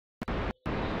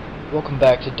Welcome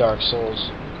back to Dark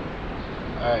Souls.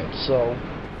 Alright, so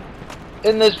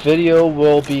in this video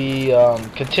we'll be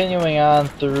continuing on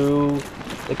through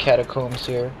the Catacombs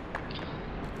here.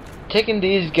 Taking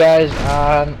these guys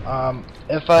on,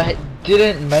 if I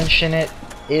didn't mention it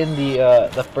in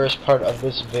the first part of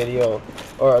this video,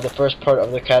 or the first part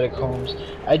of the Catacombs,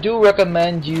 I do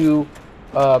recommend you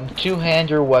two-hand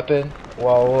your weapon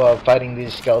while fighting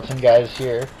these skeleton guys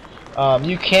here.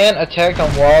 You can attack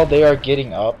them while they are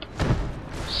getting up,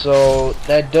 so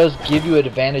that does give you an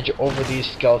advantage over these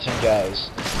skeleton guys.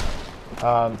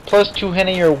 Plus,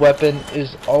 two-handing your weapon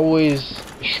is always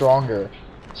stronger.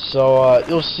 So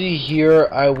you'll see here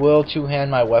I will two-hand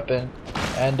my weapon,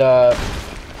 and I'll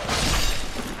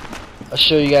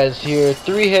show you guys here.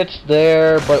 3 hits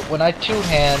there, but when I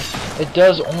two-hand, it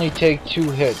does only take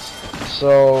 2 hits.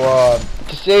 So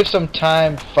to save some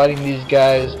time fighting these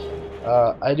guys,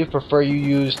 I do prefer you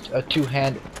use a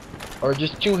two-hand, or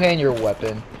just two-hand your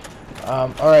weapon.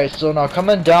 Alright, so now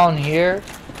coming down here,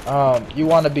 you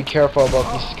want to be careful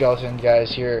about these skeleton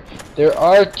guys here. There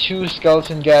are 2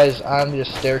 skeleton guys on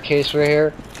this staircase right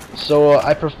here, so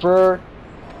I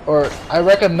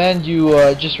recommend you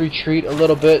just retreat a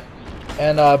little bit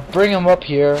and bring them up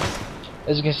here.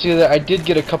 As you can see that I did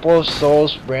get a couple of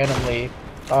souls randomly.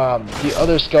 The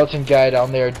other skeleton guy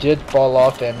down there did fall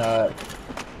off and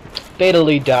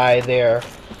fatally die there.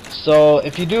 So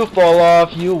if you do fall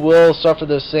off, you will suffer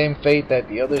the same fate that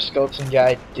the other skeleton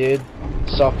guy did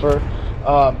suffer.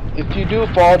 If you do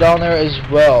fall down there as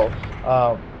well,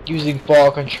 using fall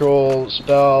control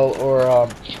spell, or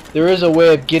there is a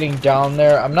way of getting down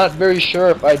there. I'm not very sure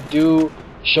if I do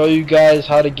show you guys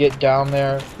how to get down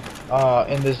there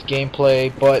in this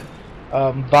gameplay, but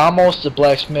Vamos the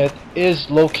blacksmith is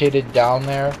located down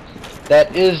there.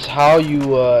 That is how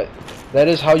you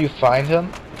find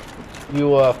him.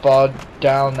 You fall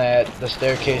down the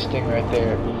staircase thing right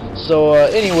there. So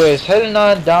anyways, heading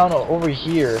on down over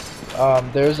here,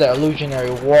 there's that illusionary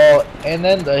wall, and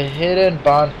then the hidden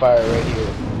bonfire right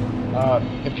here.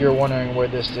 If you're wondering where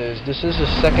this is the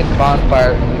second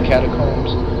bonfire in the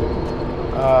Catacombs.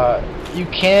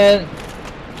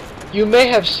 You may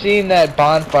have seen that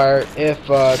bonfire if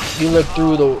you look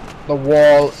through the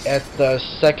wall at the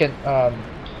second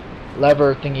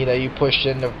lever thingy that you pushed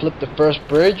in to flip the first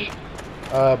bridge.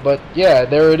 But yeah,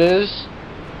 there it is.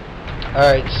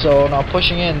 Alright, so now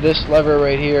pushing in this lever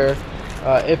right here,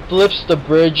 it flips the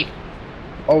bridge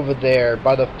over there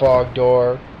by the fog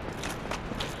door.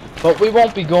 But we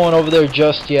won't be going over there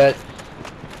just yet.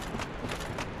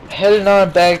 Heading on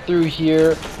back through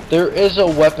here, there is a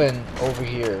weapon over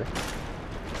here.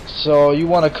 So you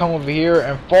want to come over here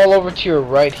and fall over to your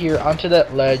right here onto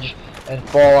that ledge and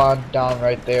fall on down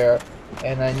right there,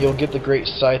 and then you'll get the great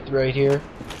scythe right here.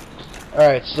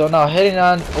 Alright, so now heading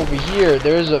on over here,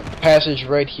 there's a passage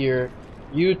right here.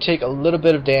 You take a little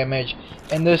bit of damage,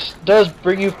 and this does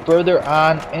bring you further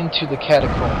on into the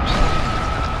Catacombs.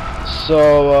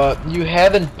 So you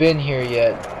haven't been here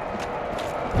yet.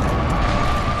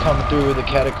 Come through the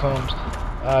Catacombs.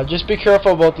 Just be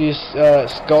careful about these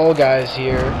skull guys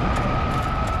here.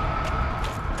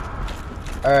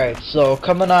 Alright, so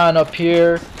coming on up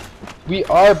here, we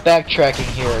are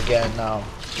backtracking here again now.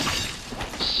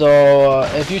 So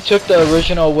if you took the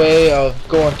original way of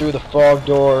going through the fog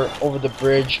door over the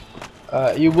bridge,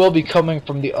 you will be coming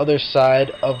from the other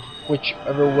side of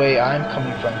whichever way I'm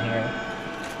coming from here.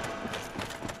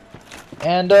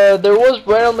 And there was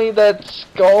randomly that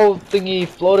skull thingy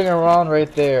floating around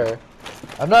right there.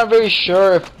 I'm not very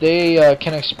sure if they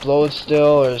can explode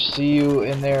still or see you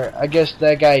in there. I guess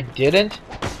that guy didn't.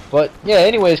 But yeah,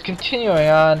 anyways, continuing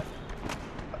on.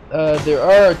 There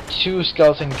are 2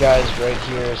 skeleton guys right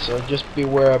here, so just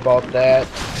beware about that.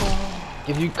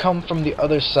 If you come from the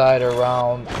other side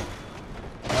around,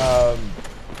 I'll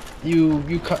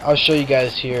show you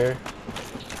guys here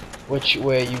which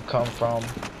way you come from.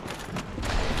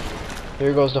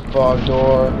 Here goes the fog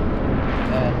door,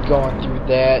 and going through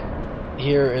that,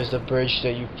 here is the bridge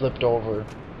that you flipped over.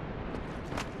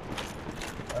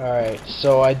 Alright,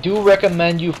 so I do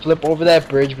recommend you flip over that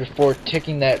bridge before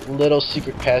taking that little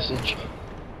secret passage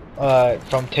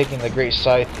from taking the great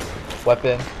scythe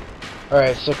weapon.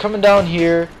 Alright, so coming down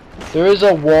here, there is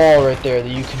a wall right there that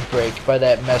you can break by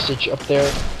that message up there.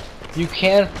 You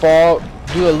can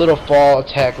do a little fall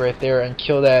attack right there and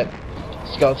kill that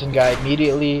skeleton guy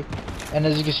immediately. And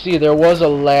as you can see, there was a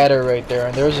ladder right there,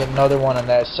 and there's another one on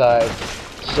that side.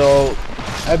 So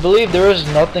I believe there is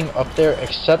nothing up there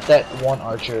except that one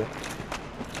archer.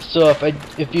 So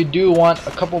if you do want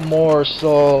a couple more,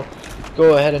 so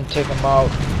go ahead and take them out.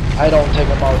 I don't take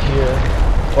them out here.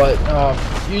 But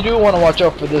you do want to watch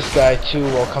out for this guy too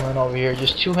while coming over here.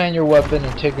 Just two-hand your weapon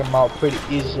and take him out pretty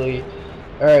easily.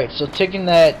 Alright, so taking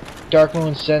that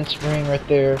Darkmoon Seance Ring right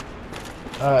there,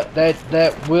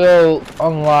 that will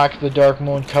unlock the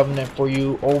Darkmoon Covenant for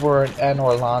you over in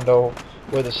Orlando,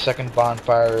 where the second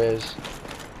bonfire is.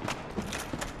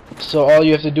 So all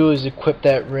you have to do is equip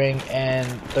that ring and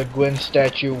the Gwyn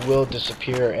statue will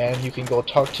disappear and you can go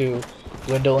talk to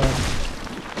Gwendolyn.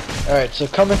 Alright, so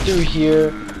coming through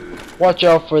here, watch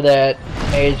out for that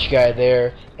mage guy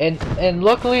there. And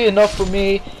luckily enough for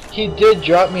me, he did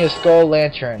drop me a skull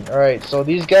lantern. Alright, so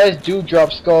these guys do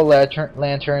drop skull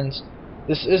lanterns.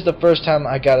 This is the first time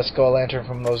I got a skull lantern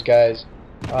from those guys.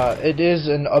 It is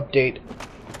an update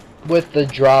with the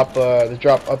drop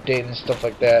update and stuff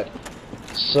like that.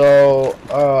 So,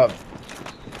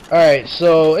 alright,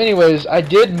 so anyways, I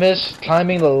did miss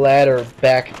climbing the ladder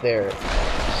back there.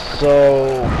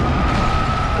 So,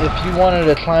 if you wanted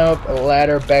to climb up a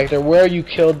ladder back there, where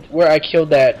I killed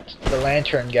the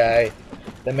lantern guy,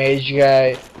 the mage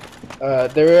guy,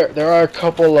 there are a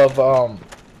couple of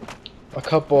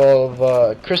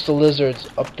crystal lizards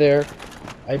up there.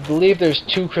 I believe there's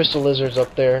 2 crystal lizards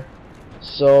up there.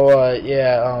 So,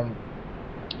 yeah,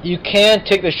 you can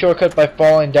take the shortcut by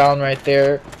falling down right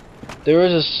there. There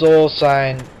is a soul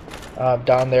sign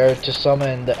down there to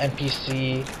summon the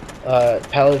NPC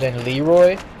Paladin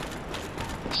Leroy.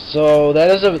 So that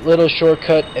is a little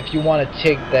shortcut if you want to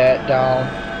take that down.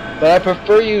 But I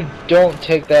prefer you don't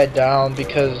take that down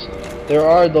because there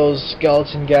are those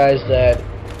skeleton guys that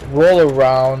roll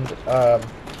around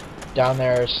down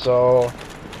there. So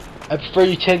I prefer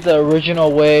you take the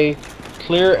original way.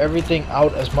 Clear everything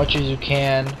out as much as you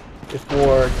can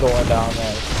before going down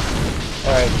there.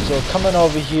 Alright, so coming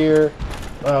over here,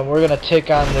 we're gonna take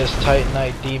on this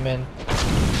Titanite demon.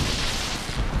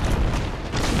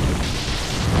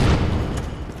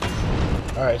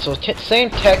 Alright, so same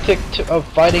tactic of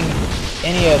fighting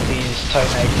any of these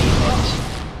Titanite demons.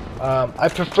 I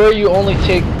prefer you only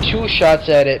take 2 shots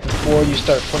at it before you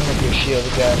start putting up your shield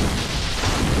again.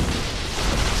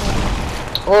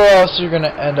 Or else you're gonna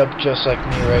end up just like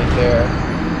me right there.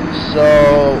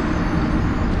 So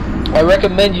I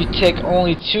recommend you take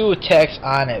only 2 attacks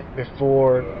on it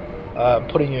before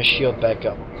putting your shield back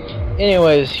up.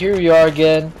 Anyways, here we are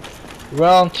again,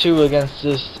 round 2 against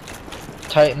this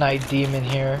Titanite demon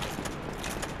here.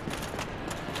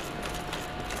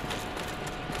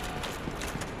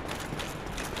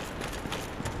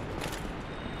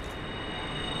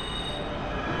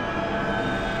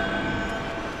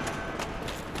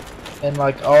 And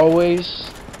like always,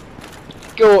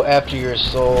 go after your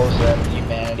souls and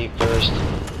humanity first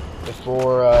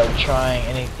before trying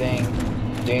anything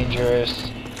dangerous.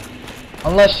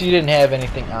 Unless you didn't have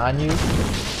anything on you.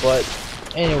 But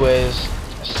anyways,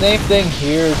 same thing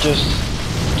here, just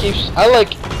keeps, I like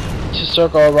to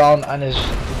circle around on his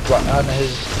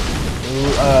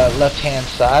left hand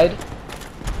side,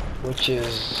 which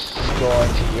is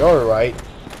going to your right,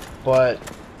 but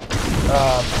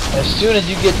as soon as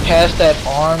you get past that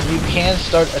arm, you can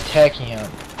start attacking him.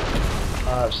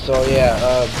 So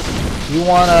yeah, you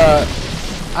wanna,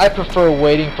 I prefer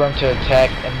waiting for him to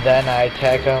attack and then I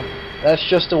attack him. That's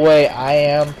just the way I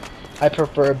am. I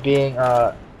prefer being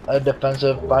a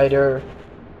defensive fighter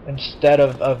instead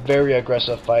of a very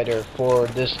aggressive fighter for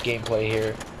this gameplay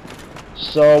here.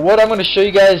 So what I'm going to show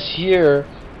you guys here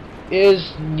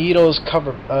is Nito's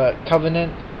covenant. I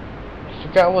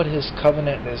forgot what his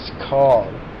covenant is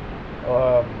called.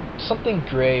 Something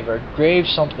grave or grave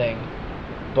something.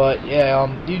 But yeah,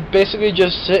 you basically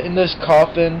just sit in this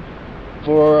coffin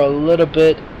for a little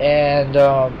bit and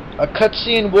a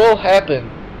cutscene will happen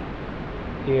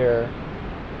here.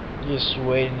 Just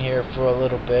waiting here for a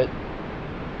little bit.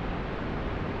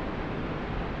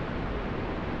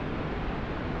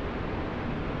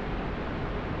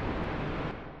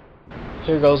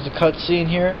 Here goes the cutscene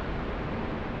here.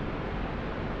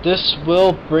 This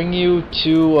will bring you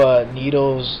to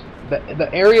Nito's, the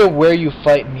area where you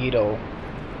fight Nito.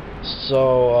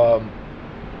 So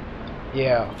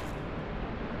yeah.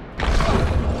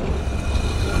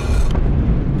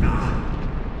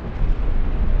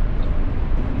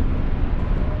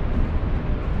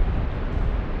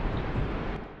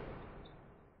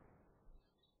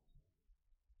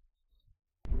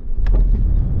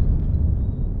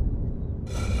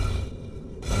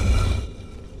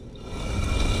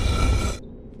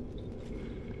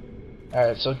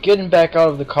 Alright, so getting back out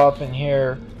of the coffin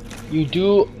here, you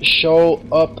do show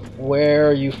up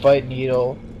where you fight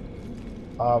Nito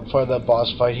for the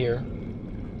boss fight here.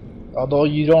 Although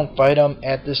you don't fight him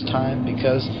at this time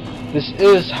because this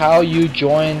is how you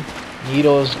join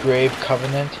Nito's Grave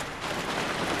Covenant.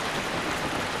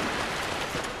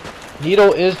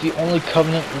 Nito is the only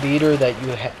Covenant leader that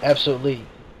you absolutely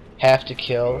have to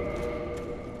kill.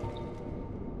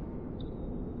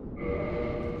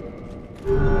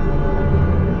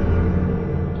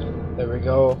 There we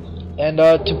go. And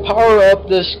to power up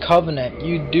this Covenant,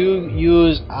 you do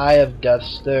use Eye of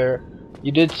Deaths there.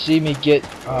 You did see me get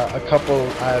a couple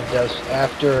Eye of Deaths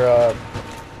after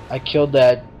I killed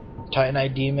that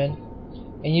Titanite demon.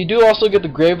 And you do also get the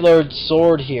Gravelord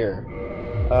Sword here.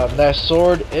 That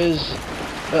sword is...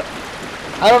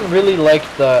 I don't really like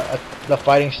the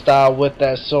fighting style with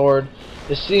that sword.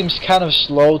 It seems kind of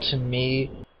slow to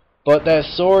me. But that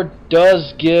sword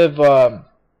does give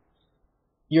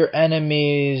your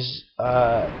enemies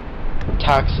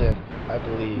toxin, I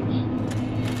believe.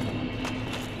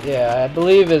 Yeah, I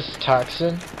believe it's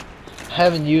toxin. I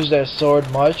haven't used that sword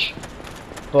much.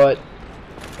 But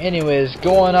anyways,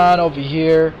 going on over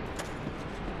here,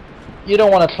 you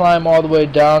don't want to climb all the way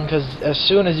down, because as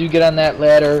soon as you get on that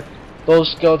ladder,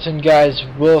 those skeleton guys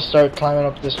will start climbing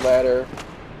up this ladder.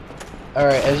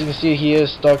 Alright, as you can see, he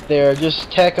is stuck there. Just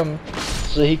attack him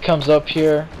so he comes up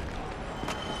here.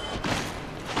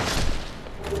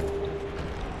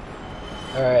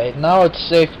 Alright, now it's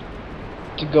safe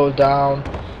to go down.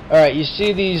 Alright, you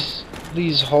see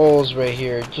these holes right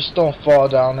here. Just don't fall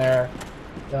down there.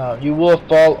 You will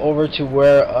fall over to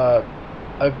where a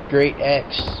Great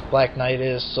Axe Black Knight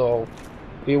is, so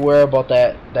beware about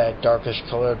that darkish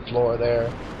colored floor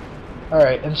there.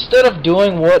 Alright, instead of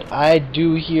doing what I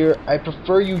do here, I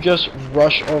prefer you just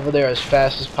rush over there as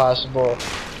fast as possible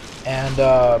and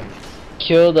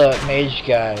kill the mage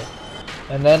guy,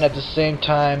 and then at the same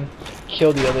time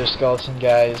kill the other skeleton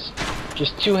guys.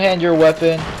 Just two-hand your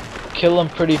weapon, kill them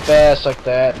pretty fast like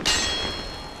that.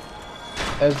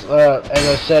 As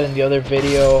I said in the other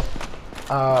video,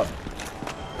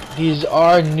 these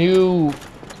are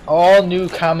all new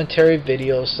commentary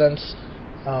videos since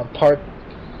part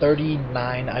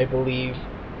 39, I believe.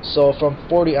 So from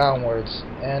 40 onwards,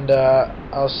 and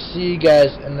I'll see you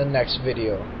guys in the next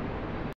video.